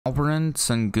Alperen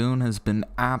Sengun has been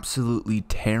absolutely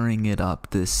tearing it up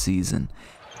this season.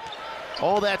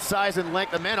 All that size and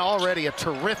length, the man already a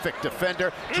terrific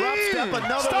defender. Drop step,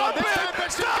 another Stop one.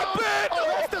 it! Stop it!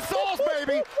 Oh, that's the sauce,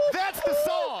 baby. That's the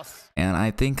sauce. And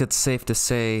I think it's safe to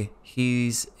say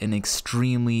he's an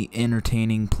extremely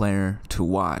entertaining player to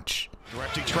watch.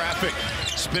 Directing traffic,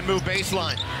 spin move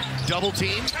baseline, double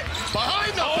team,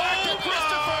 behind the back of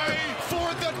Christopher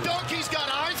for the dunk. He's got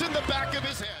eyes in the back of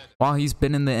his head. While he's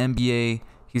been in the NBA,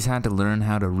 he's had to learn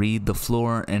how to read the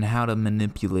floor and how to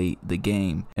manipulate the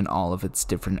game in all of its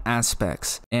different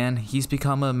aspects. And he's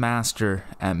become a master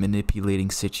at manipulating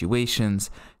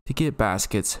situations to get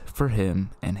baskets for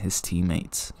him and his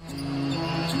teammates.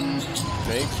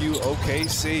 Thank you,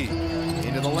 OKC.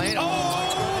 Into the lane.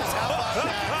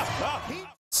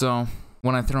 So,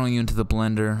 when I throw you into the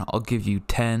blender, I'll give you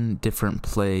 10 different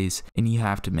plays and you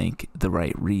have to make the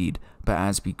right read. But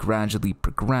as we gradually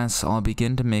progress, I'll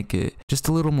begin to make it just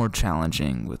a little more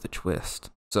challenging with a twist.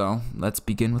 So, let's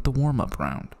begin with the warm-up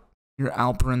round. Your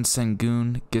Alperen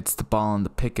Sengun gets the ball in the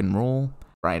pick and roll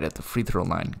right at the free throw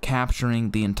line, capturing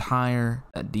the entire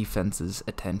defense's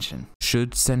attention.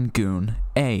 Should Sengun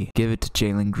A. give it to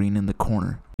Jalen Green in the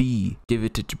corner, B. give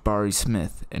it to Jabari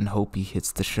Smith and hope he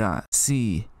hits the shot,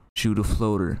 C. shoot a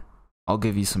floater? I'll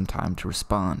give you some time to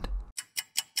respond.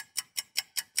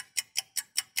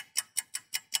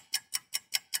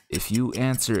 If you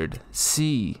answered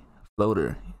C,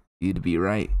 floater, you'd be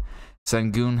right.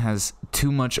 Sengun has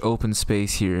too much open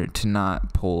space here to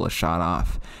not pull a shot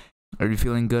off. Are you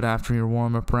feeling good after your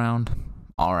warm-up round?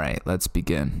 Alright, let's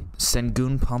begin.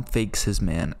 Sengun pump fakes his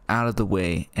man out of the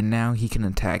way, and now he can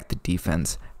attack the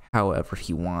defense however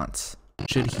he wants.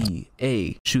 Should he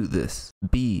A. shoot this,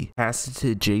 B. pass it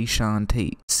to Jayshawn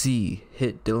Tate, C.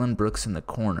 hit Dylan Brooks in the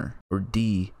corner, or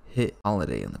D. hit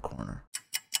Holiday in the corner?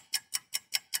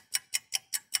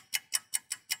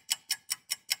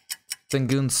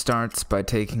 Sengun starts by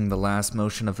taking the last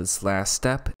motion of his last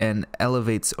step and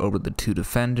elevates over the two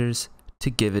defenders to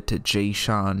give it to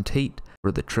Jayshawn Tate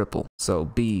for the triple. So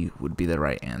B would be the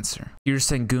right answer. Here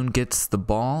Sengun gets the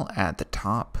ball at the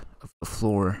top of the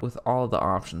floor with all the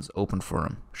options open for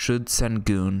him. Should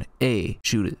Sengun A.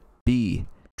 shoot it, B.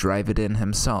 drive it in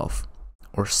himself,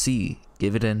 or C.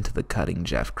 give it in to the cutting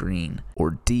Jeff Green,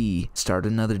 or D. start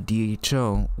another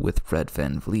DHO with Fred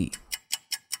VanVleet?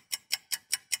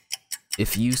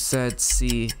 If you said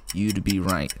C, you'd be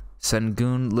right.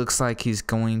 Sengun looks like he's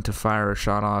going to fire a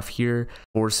shot off here,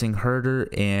 forcing Herter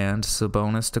and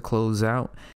Sabonis to close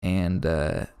out, and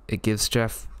it gives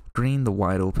Jeff Green the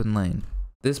wide open lane.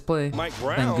 This play,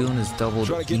 Sengun is doubled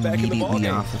immediately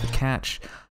off of the catch,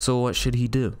 so what should he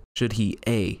do? Should he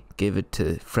A. give it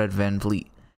to Fred VanVleet,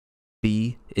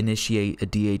 B. initiate a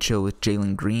DHO with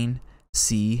Jalen Green,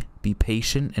 C. be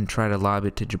patient and try to lob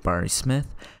it to Jabari Smith,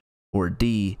 or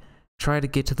D. try to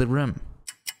get to the rim?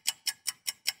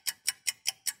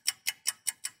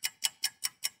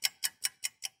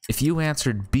 If you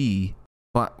answered B,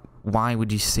 but why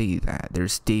would you say that?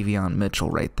 There's Davion Mitchell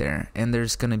right there, and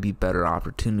there's going to be better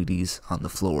opportunities on the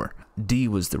floor. D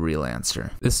was the real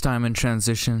answer. This time in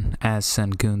transition, as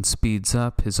Sengun speeds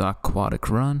up his aquatic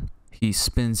run, he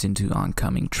spins into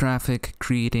oncoming traffic,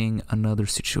 creating another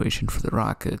situation for the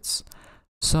Rockets.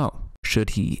 So,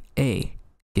 should he A.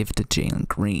 give it to Jalen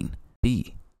Green,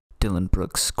 B. Dylan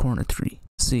Brooks corner three,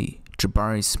 C.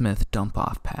 Jabari Smith dump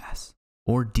off pass,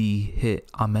 or D. hit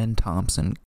Amen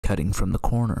Thompson cutting from the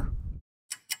corner?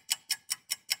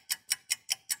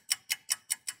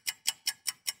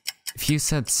 If you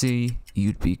said C,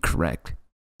 you'd be correct.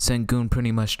 Sengun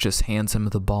pretty much just hands him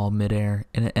the ball midair,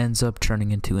 and it ends up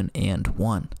turning into an and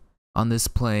one. On this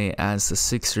play, as the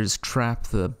Sixers trap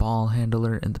the ball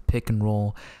handler in the pick and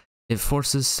roll, it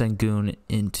forces Sengun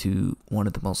into one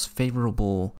of the most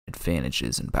favorable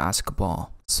advantages in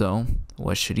basketball. So,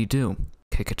 what should he do?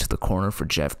 Kick it to the corner for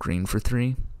Jeff Green for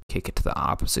three? Kick it to the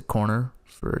opposite corner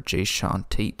for Jayshawn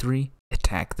Tate three?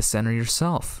 Attack the center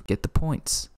yourself, get the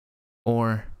points?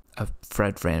 Or a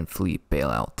Fred VanVleet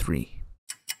bailout three?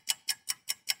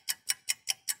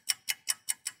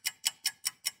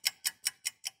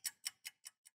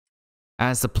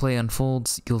 As the play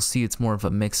unfolds, you'll see it's more of a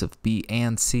mix of B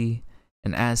and C,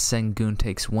 and as Sengun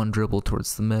takes one dribble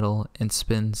towards the middle and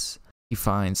spins, he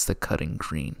finds the cutting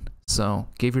Green. So,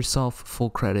 give yourself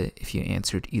full credit if you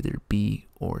answered either B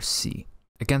or C.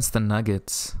 Against the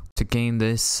Nuggets, to gain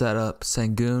this setup,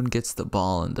 Sengun gets the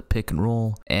ball in the pick and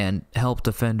roll and help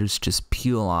defenders just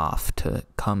peel off to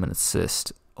come and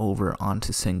assist over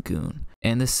onto Sengun.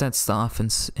 And this sets the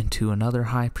offense into another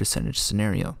high percentage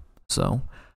scenario. So,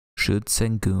 should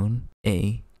Sengun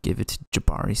A. give it to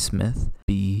Jabari Smith,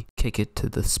 B, kick it to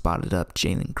the spotted up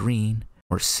Jalen Green,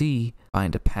 or C,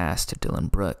 find a pass to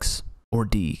Dylan Brooks, or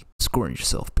D, score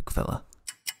yourself, big fella.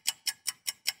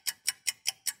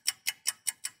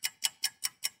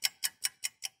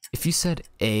 If you said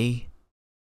A,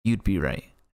 you'd be right,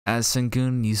 as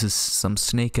Sengun uses some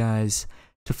snake eyes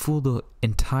to fool the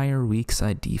entire weak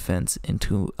side defense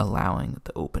into allowing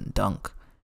the open dunk.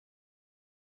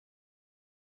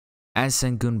 As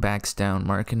Sengun backs down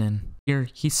Markkanen, here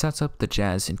he sets up the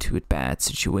Jazz into a bad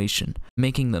situation,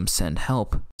 making them send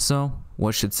help. So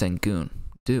what should Sengun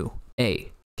do?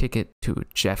 A, kick it to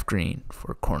Jeff Green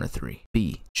for corner 3.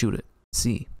 B, shoot it.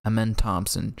 C, Amen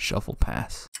Thompson shuffle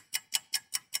pass.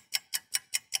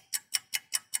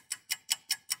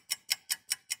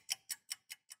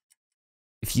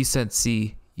 If you said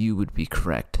C, you would be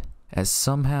correct, as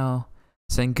somehow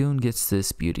Sengun gets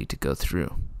this beauty to go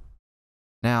through.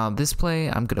 Now, this play,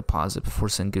 I'm going to pause it before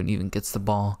Sengun even gets the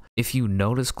ball. If you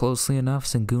notice closely enough,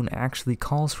 Sengun actually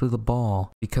calls for the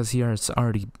ball because he has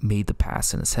already made the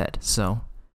pass in his head. So,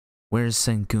 where's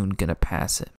Sengun going to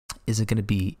pass it? Is it going to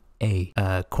be A,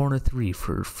 corner 3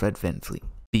 for Fred VanVleet,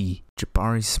 B,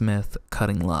 Jabari Smith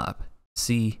cutting lob,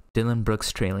 C, Dylan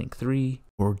Brooks trailing 3,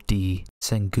 or D,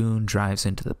 Sengun drives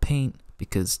into the paint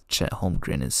because Chet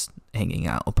Holmgren is hanging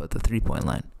out up at the 3-point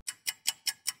line?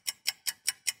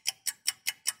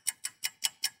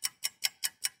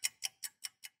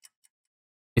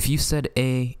 If you said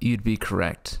A, you'd be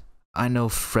correct. I know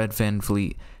Fred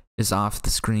VanVleet is off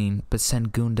the screen, but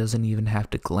Sengun doesn't even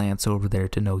have to glance over there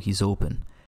to know he's open.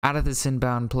 Out of this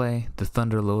inbound play, the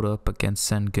Thunder load up against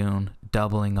Sengun,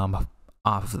 doubling off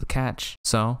of the catch.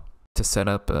 So, to set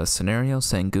up a scenario,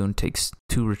 Sengun takes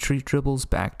 2 retreat dribbles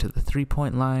back to the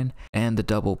 3-point line, and the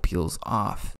double peels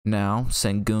off. Now,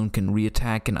 Sengun can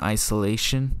reattack in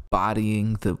isolation,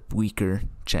 bodying the weaker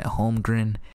Chet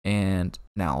Holmgren, and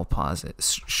now I'll pause it.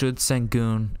 Should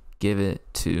Sengun give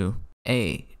it to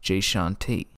A, Jayshawn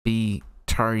Tate, B,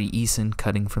 Tari Eason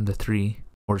cutting from the 3,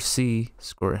 or C,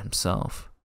 score himself,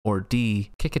 or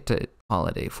D, kick it to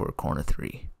Holiday for a corner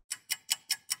 3?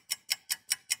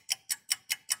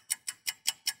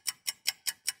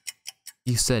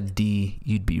 You said D,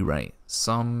 you'd be right.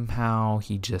 Somehow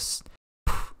he just,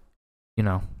 you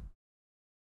know,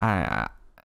 I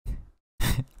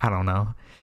don't know.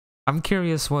 I'm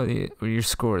curious what your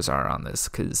scores are on this,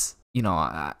 because, you know,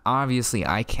 obviously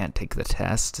I can't take the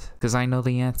test because I know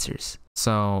the answers.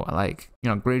 So, like, you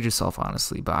know, grade yourself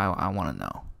honestly, but I want to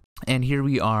know. And here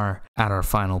we are at our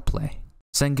final play.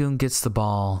 Sengun gets the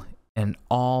ball, and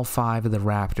all 5 of the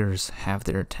Raptors have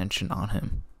their attention on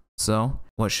him. So,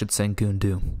 what should Sengun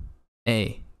do?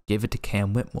 A, give it to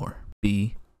Cam Whitmore.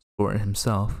 B, score it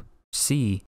himself.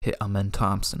 C, hit Amen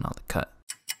Thompson on the cut.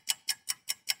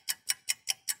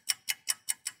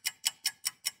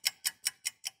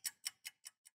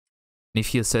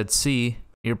 If you said C,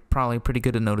 you're probably pretty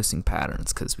good at noticing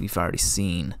patterns, because we've already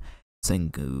seen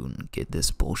Sengun get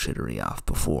this bullshittery off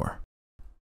before.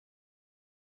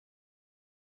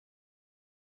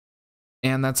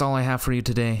 And that's all I have for you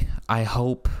today.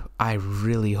 I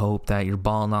really hope that your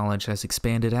ball knowledge has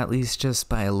expanded at least just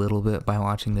by a little bit by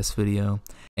watching this video.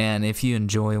 And if you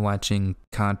enjoy watching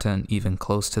content even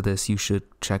close to this, you should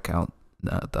check out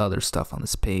the other stuff on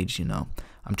this page. You know,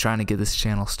 I'm trying to get this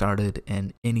channel started,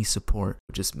 and any support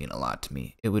would just mean a lot to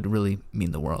me. It would really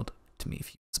mean the world to me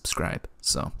if you subscribe.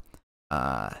 So,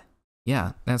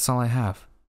 yeah, that's all I have.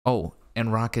 Oh,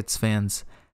 and Rockets fans,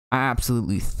 I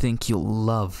absolutely think you'll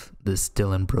love this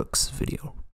Dylan Brooks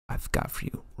video I've got for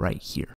you right here.